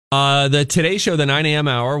The Today Show, the 9 a.m.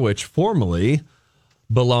 hour, which formerly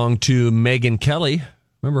belonged to Megyn Kelly.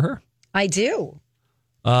 Remember her? I do.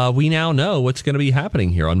 We now know what's going to be happening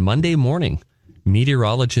here on Monday morning.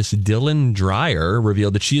 Meteorologist Dylan Dreyer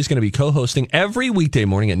revealed that she is going to be co-hosting every weekday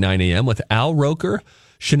morning at 9 a.m. with Al Roker,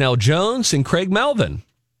 Chanel Jones, and Craig Melvin.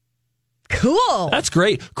 Cool. That's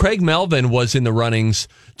great. Craig Melvin was in the runnings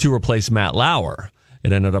to replace Matt Lauer.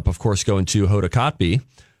 It ended up, of course, going to Hoda Kotb.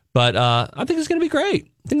 But I think it's going to be great.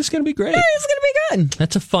 Yeah, it's going to be good.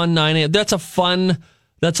 That's a fun 9 a.m. That's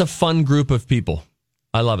a fun group of people.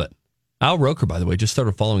 I love it. Al Roker, by the way, just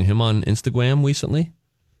started following him on Instagram recently.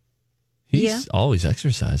 He's always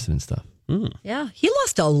exercising and stuff. Yeah, he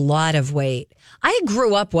lost a lot of weight. I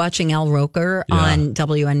grew up watching Al Roker on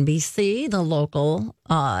WNBC, the local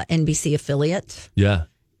NBC affiliate. Yeah.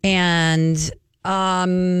 And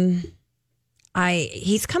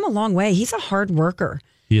he's come a long way. He's a hard worker.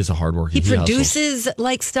 He is a hard worker. He produces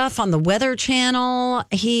like stuff on the Weather Channel.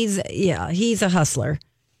 He's a hustler.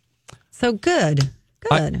 So good.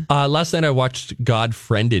 Last night I watched God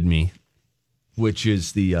Friended Me, which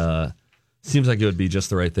is the seems like it would be just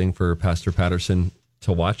the right thing for Pastor Patterson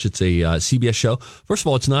to watch. It's a CBS show. First of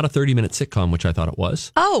all, it's not a 30-minute sitcom, which I thought it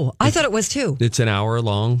was. Oh, I thought it was too. It's an hour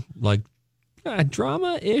long, like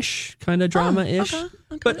drama-ish, kind of drama-ish. Okay.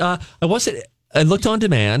 But I looked on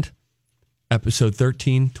demand. Episode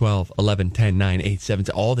 13, 12, 11, 10, 9, 8, 7,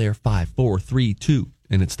 all there, 5, 4, 3, 2,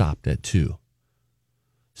 and it stopped at 2.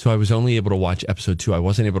 So I was only able to watch episode 2. I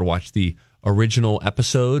wasn't able to watch the original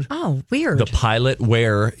episode. Oh, weird. The pilot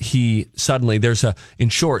where there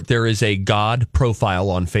is a God profile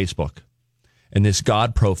on Facebook. And this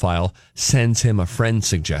God profile sends him a friend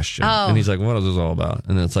suggestion. Oh. And he's like, what is this all about?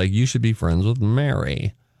 And it's like, you should be friends with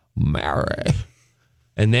Mary.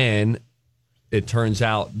 And then it turns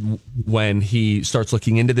out when he starts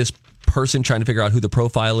looking into this person, trying to figure out who the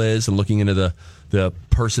profile is and looking into the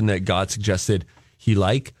person that God suggested he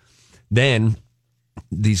like, then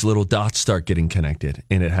these little dots start getting connected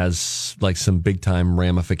and it has like some big time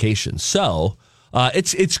ramifications. So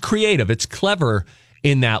it's creative. It's clever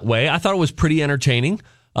in that way. I thought it was pretty entertaining.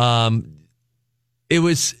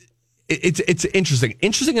 It's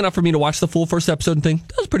interesting enough for me to watch the full first episode and think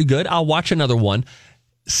that was pretty good. I'll watch another one.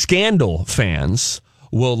 Scandal fans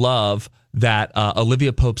will love that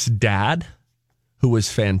Olivia Pope's dad, who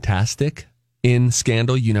was fantastic in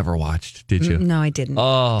Scandal. You never watched, did you? No, I didn't.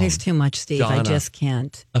 Oh, there's too much, Steve. Donna, I just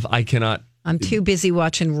can't. I cannot. I'm too busy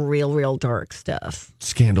watching real dark stuff.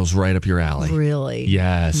 Scandal's right up your alley. Really?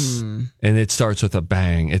 Yes. And it starts with a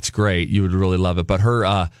bang. It's great. You would really love it. But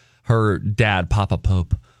her dad, Papa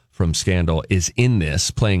Pope from Scandal, is in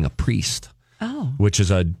this playing a priest. Oh. Which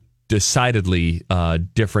is a decidedly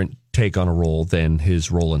different take on a role than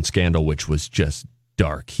his role in Scandal, which was just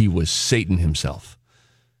dark. He was Satan himself.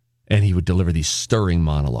 And he would deliver these stirring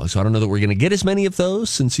monologues. So I don't know that we're going to get as many of those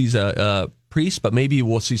since he's a priest, but maybe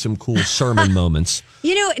we'll see some cool sermon moments.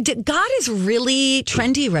 You know, God is really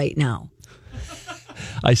trendy right now.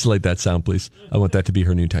 Isolate that sound, please. I want that to be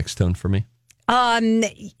her new text tone for me.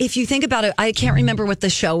 If you think about it, I can't remember what the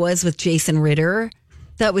show was with Jason Ritter.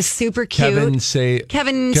 That was super cute. Kevin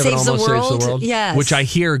Saves the World. Yes. Which I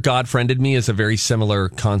hear God Friended Me is a very similar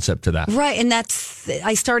concept to that. Right. And I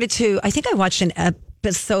think I watched an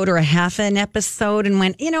episode or a half an episode and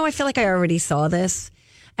went, I feel like I already saw this.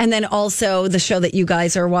 And then also the show that you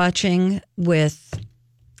guys are watching with,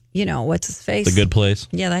 what's his face? The Good Place.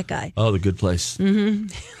 Yeah, that guy. Oh, The Good Place.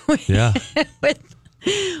 Mm-hmm. Yeah.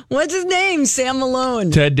 What's his name? Sam Malone.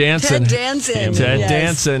 Ted Danson. Ted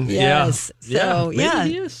Danson. Yes. Yeah. So, maybe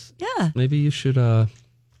he is. Yeah. Maybe you should,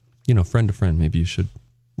 friend to friend, maybe you should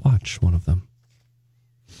watch one of them.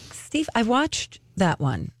 Steve, I watched that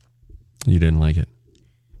one. You didn't like it?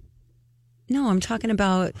 No, I'm talking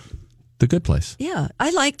about The Good Place. Yeah, I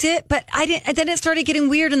liked it, but I didn't. And then it started getting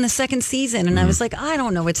weird in the second season, and I was like, I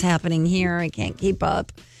don't know what's happening here. I can't keep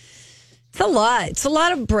up. It's a lot. It's a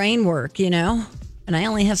lot of brain work, and I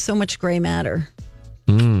only have so much gray matter.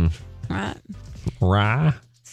 Right.